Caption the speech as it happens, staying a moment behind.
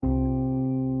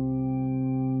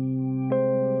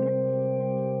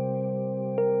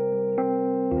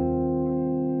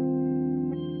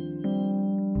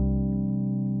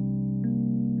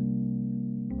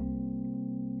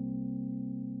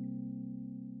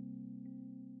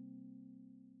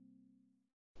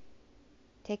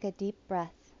Take a deep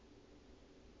breath.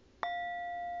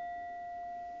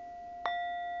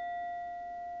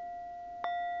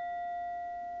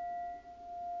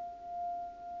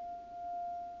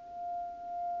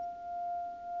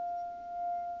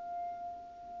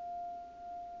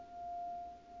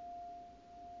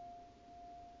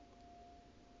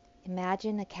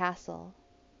 Imagine a castle,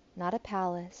 not a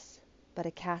palace, but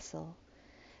a castle,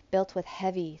 built with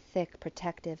heavy, thick,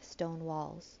 protective stone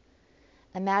walls.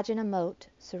 Imagine a moat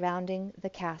surrounding the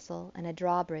castle and a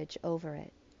drawbridge over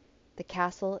it. The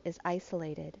castle is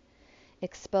isolated,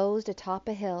 exposed atop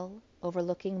a hill,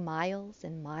 overlooking miles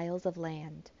and miles of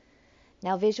land.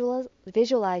 Now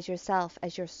visualize yourself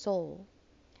as your soul,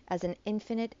 as an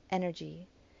infinite energy,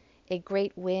 a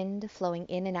great wind flowing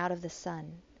in and out of the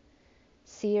sun.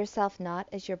 See yourself not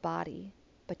as your body,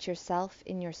 but yourself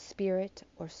in your spirit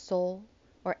or soul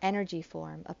or energy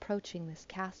form approaching this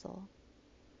castle.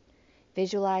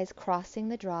 Visualize crossing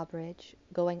the drawbridge,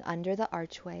 going under the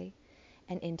archway,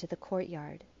 and into the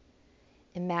courtyard.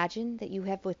 Imagine that you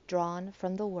have withdrawn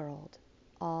from the world.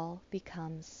 All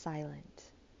becomes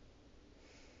silent.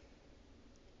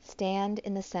 Stand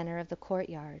in the center of the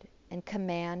courtyard and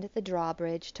command the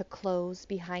drawbridge to close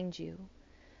behind you.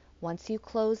 Once you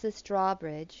close this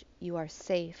drawbridge, you are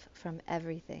safe from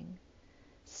everything.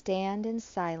 Stand in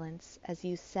silence as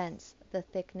you sense the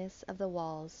thickness of the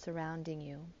walls surrounding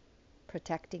you,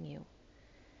 protecting you.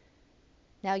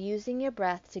 Now, using your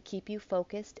breath to keep you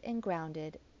focused and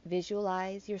grounded,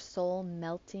 visualize your soul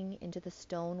melting into the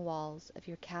stone walls of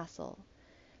your castle,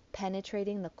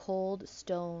 penetrating the cold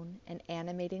stone and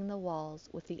animating the walls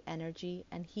with the energy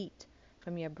and heat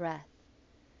from your breath.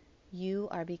 You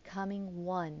are becoming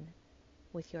one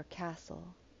with your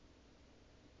castle.